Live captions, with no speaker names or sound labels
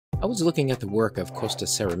I was looking at the work of Kostas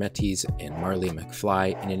Seremetis and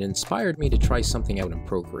Mcfly, and it inspired me to try something out in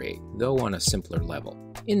Procreate, though on a simpler level.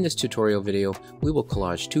 In this tutorial video, we will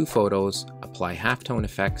collage two photos, apply halftone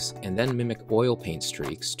effects, and then mimic oil paint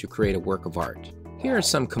streaks to create a work of art. Here are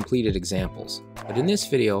some completed examples, but in this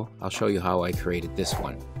video, I'll show you how I created this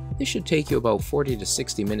one. This should take you about 40 to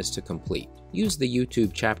 60 minutes to complete. Use the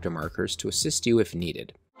YouTube chapter markers to assist you if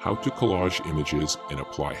needed. How to collage images and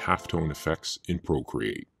apply halftone effects in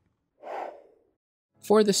Procreate.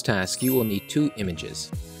 For this task, you will need two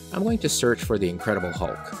images. I'm going to search for the Incredible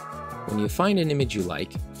Hulk. When you find an image you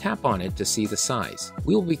like, tap on it to see the size.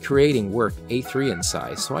 We will be creating work A3 in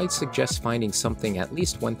size, so I'd suggest finding something at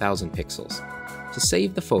least 1000 pixels. To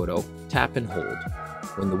save the photo, tap and hold.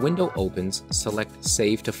 When the window opens, select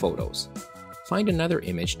Save to Photos. Find another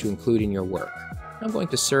image to include in your work. I'm going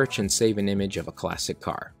to search and save an image of a classic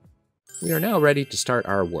car. We are now ready to start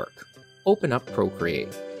our work. Open up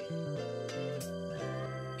Procreate.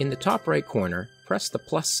 In the top right corner, press the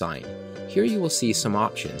plus sign. Here you will see some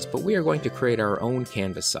options, but we are going to create our own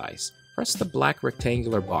canvas size. Press the black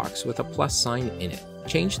rectangular box with a plus sign in it.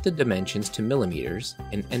 Change the dimensions to millimeters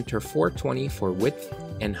and enter 420 for width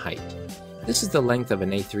and height. This is the length of an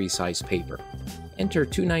A3 size paper. Enter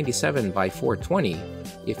 297 by 420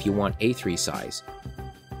 if you want A3 size.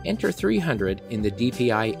 Enter 300 in the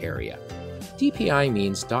DPI area. DPI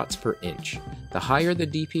means dots per inch. The higher the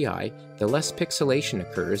DPI, the less pixelation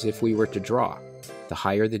occurs if we were to draw. The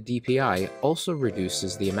higher the DPI also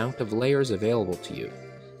reduces the amount of layers available to you.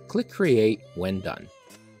 Click Create when done.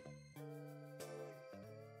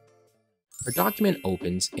 Our document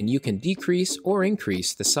opens and you can decrease or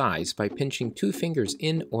increase the size by pinching two fingers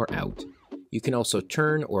in or out. You can also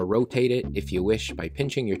turn or rotate it if you wish by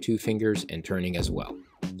pinching your two fingers and turning as well.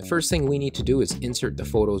 The first thing we need to do is insert the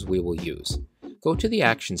photos we will use. Go to the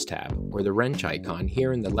Actions tab or the wrench icon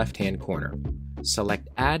here in the left-hand corner. Select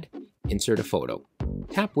Add, Insert a Photo.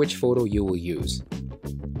 Tap which photo you will use.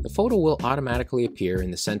 The photo will automatically appear in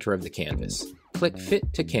the center of the canvas. Click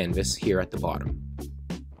Fit to Canvas here at the bottom.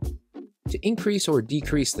 To increase or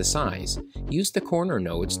decrease the size, use the corner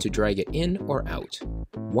nodes to drag it in or out.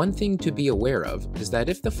 One thing to be aware of is that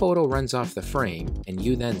if the photo runs off the frame and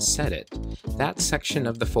you then set it, that section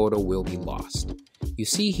of the photo will be lost. You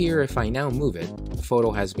see here if I now move it, the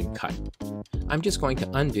photo has been cut. I'm just going to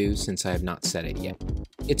undo since I have not set it yet.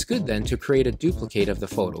 It's good then to create a duplicate of the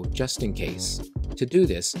photo just in case. To do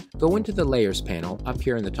this, go into the Layers panel up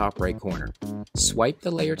here in the top right corner. Swipe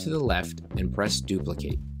the layer to the left and press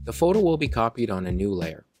Duplicate. The photo will be copied on a new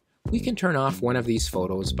layer. We can turn off one of these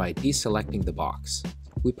photos by deselecting the box.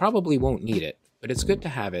 We probably won't need it, but it's good to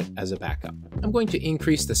have it as a backup. I'm going to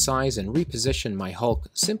increase the size and reposition my Hulk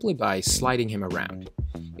simply by sliding him around.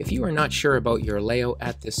 If you are not sure about your layout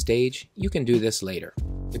at this stage, you can do this later.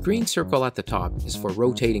 The green circle at the top is for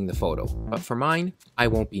rotating the photo, but for mine, I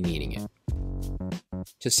won't be needing it.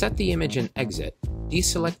 To set the image and exit,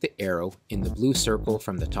 deselect the arrow in the blue circle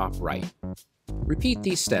from the top right. Repeat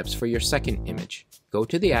these steps for your second image. Go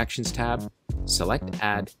to the Actions tab, select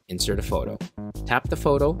Add, Insert a Photo. Tap the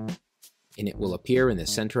photo, and it will appear in the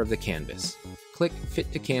center of the canvas. Click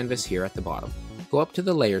Fit to Canvas here at the bottom. Go up to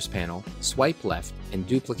the Layers panel, swipe left, and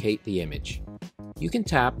duplicate the image. You can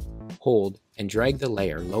tap, hold, and drag the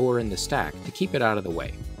layer lower in the stack to keep it out of the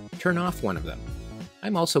way. Turn off one of them.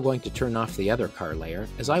 I'm also going to turn off the other car layer,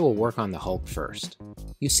 as I will work on the Hulk first.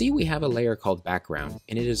 You see we have a layer called Background,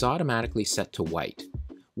 and it is automatically set to white.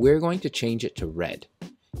 We're going to change it to red.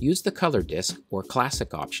 Use the Color Disc or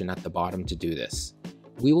Classic option at the bottom to do this.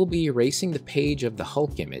 We will be erasing the page of the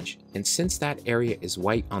Hulk image, and since that area is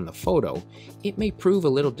white on the photo, it may prove a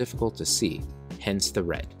little difficult to see, hence the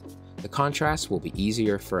red. The contrast will be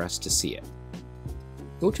easier for us to see it.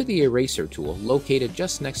 Go to the Eraser tool located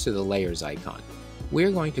just next to the Layers icon.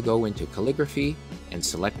 We're going to go into Calligraphy and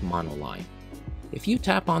select Monoline. If you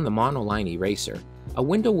tap on the Monoline eraser, a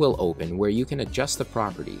window will open where you can adjust the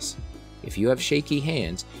properties. If you have shaky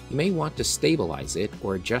hands, you may want to stabilize it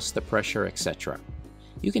or adjust the pressure, etc.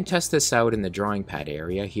 You can test this out in the drawing pad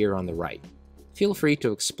area here on the right. Feel free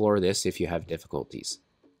to explore this if you have difficulties.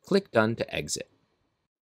 Click Done to exit.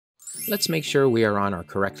 Let's make sure we are on our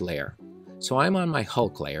correct layer. So I'm on my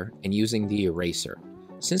Hulk layer and using the eraser.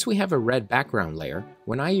 Since we have a red background layer,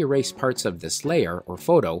 when I erase parts of this layer or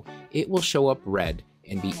photo, it will show up red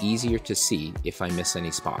and be easier to see if I miss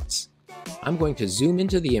any spots. I'm going to zoom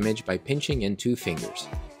into the image by pinching in two fingers.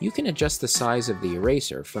 You can adjust the size of the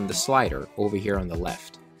eraser from the slider over here on the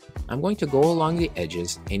left. I'm going to go along the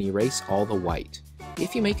edges and erase all the white.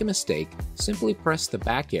 If you make a mistake, simply press the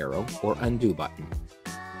back arrow or undo button.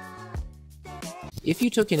 If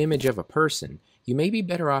you took an image of a person, you may be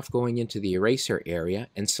better off going into the eraser area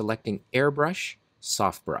and selecting Airbrush,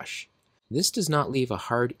 Soft Brush. This does not leave a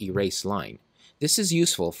hard erase line. This is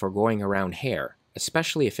useful for going around hair,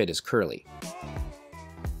 especially if it is curly.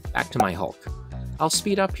 Back to my Hulk. I'll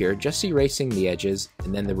speed up here, just erasing the edges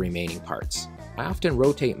and then the remaining parts. I often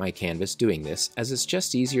rotate my canvas doing this, as it's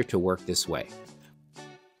just easier to work this way.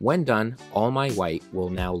 When done, all my white will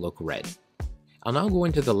now look red. I'll now go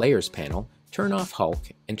into the Layers panel, turn off Hulk,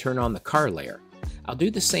 and turn on the car layer. I'll do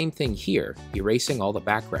the same thing here, erasing all the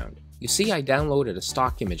background. You see I downloaded a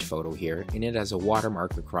stock image photo here, and it has a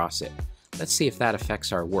watermark across it. Let's see if that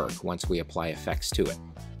affects our work once we apply effects to it.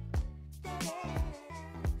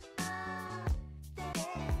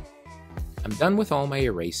 I'm done with all my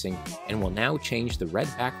erasing and will now change the red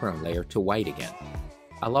background layer to white again.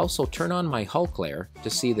 I'll also turn on my Hulk layer to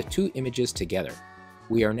see the two images together.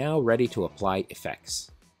 We are now ready to apply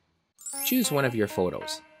effects. Choose one of your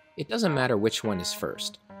photos. It doesn't matter which one is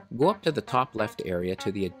first. Go up to the top left area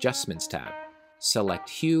to the Adjustments tab. Select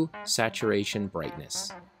Hue, Saturation,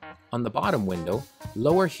 Brightness. On the bottom window,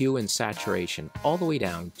 lower hue and saturation all the way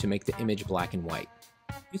down to make the image black and white.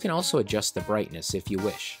 You can also adjust the brightness if you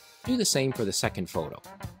wish. Do the same for the second photo.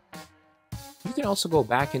 You can also go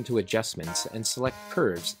back into Adjustments and select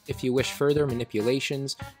Curves if you wish further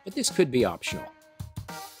manipulations, but this could be optional.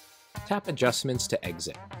 Tap Adjustments to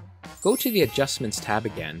exit. Go to the Adjustments tab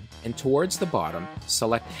again, and towards the bottom,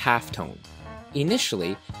 select Halftone.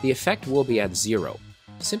 Initially, the effect will be at 0.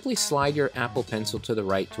 Simply slide your Apple Pencil to the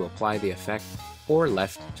right to apply the effect, or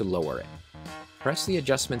left to lower it. Press the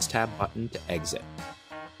Adjustments tab button to exit.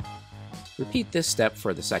 Repeat this step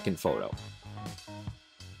for the second photo.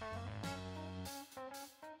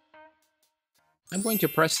 I'm going to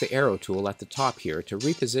press the arrow tool at the top here to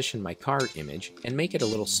reposition my car image and make it a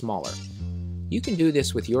little smaller. You can do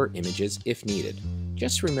this with your images if needed.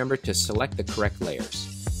 Just remember to select the correct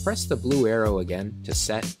layers. Press the blue arrow again to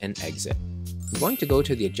set and exit. I'm going to go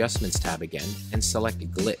to the Adjustments tab again and select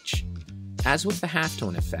Glitch. As with the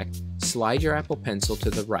halftone effect, slide your Apple Pencil to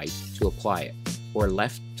the right to apply it, or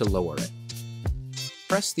left to lower it.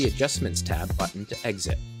 Press the Adjustments tab button to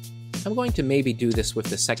exit. I'm going to maybe do this with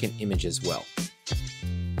the second image as well.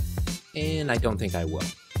 And I don't think I will.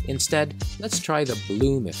 Instead, let's try the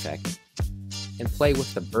bloom effect and play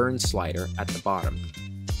with the burn slider at the bottom.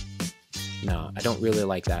 No, I don't really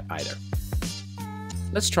like that either.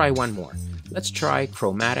 Let's try one more. Let's try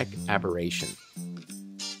chromatic aberration.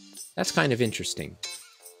 That's kind of interesting.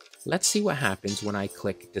 Let's see what happens when I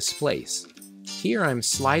click Displace. Here I'm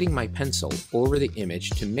sliding my pencil over the image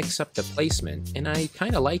to mix up the placement, and I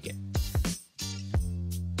kind of like it.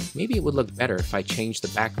 Maybe it would look better if I changed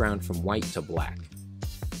the background from white to black.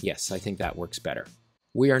 Yes, I think that works better.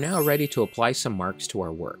 We are now ready to apply some marks to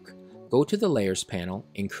our work. Go to the Layers panel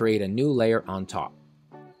and create a new layer on top.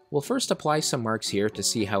 We'll first apply some marks here to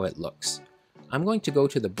see how it looks. I'm going to go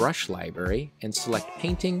to the brush library and select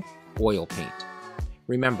Painting, Oil Paint.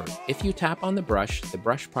 Remember, if you tap on the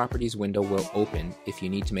brush properties window will open if you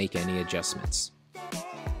need to make any adjustments.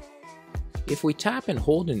 If we tap and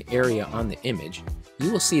hold an area on the image,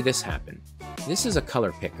 you will see this happen. This is a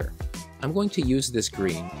color picker. I'm going to use this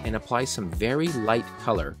green and apply some very light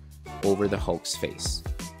color over the Hulk's face.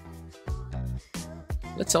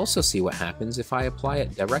 Let's also see what happens if I apply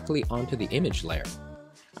it directly onto the image layer.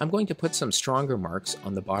 I'm going to put some stronger marks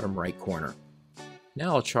on the bottom right corner.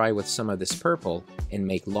 Now I'll try with some of this purple and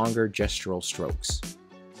make longer gestural strokes.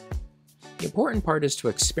 The important part is to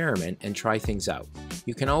experiment and try things out.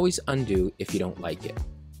 You can always undo if you don't like it.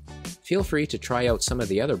 Feel free to try out some of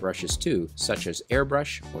the other brushes too, such as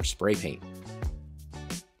airbrush or spray paint.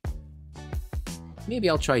 Maybe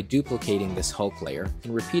I'll try duplicating this Hulk layer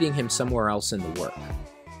and repeating him somewhere else in the work.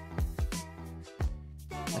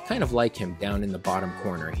 I kind of like him down in the bottom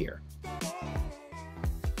corner here.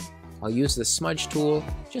 I'll use the smudge tool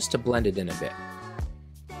just to blend it in a bit.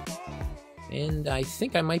 And I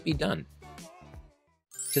think I might be done.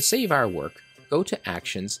 To save our work, go to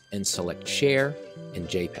Actions and select Share and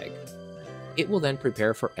JPEG. It will then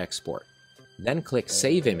prepare for export. Then click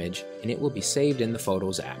Save Image and it will be saved in the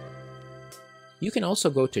Photos app. You can also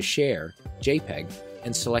go to Share, JPEG,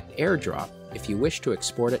 and select AirDrop if you wish to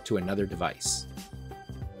export it to another device.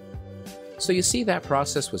 So you see that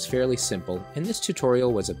process was fairly simple, and this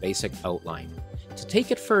tutorial was a basic outline. To take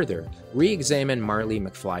it further, re-examine Marley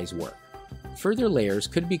Mcfly's work. Further layers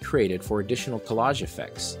could be created for additional collage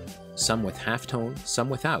effects, some with halftone, some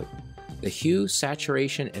without. The hue,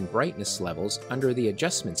 saturation, and brightness levels under the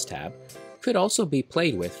Adjustments tab could also be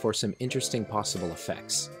played with for some interesting possible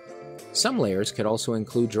effects. Some layers could also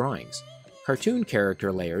include drawings. Cartoon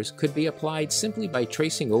character layers could be applied simply by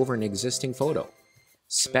tracing over an existing photo.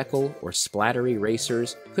 Speckle or splatter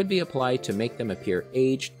erasers could be applied to make them appear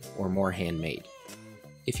aged or more handmade.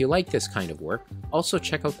 If you like this kind of work, also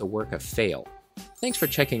check out the work of Fail. Thanks for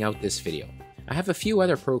checking out this video. I have a few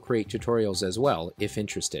other Procreate tutorials as well if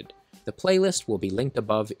interested. The playlist will be linked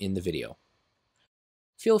above in the video.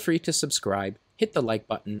 Feel free to subscribe, hit the like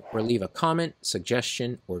button, or leave a comment,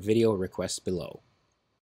 suggestion, or video request below.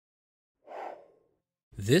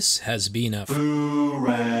 This has been a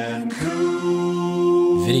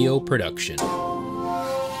video production.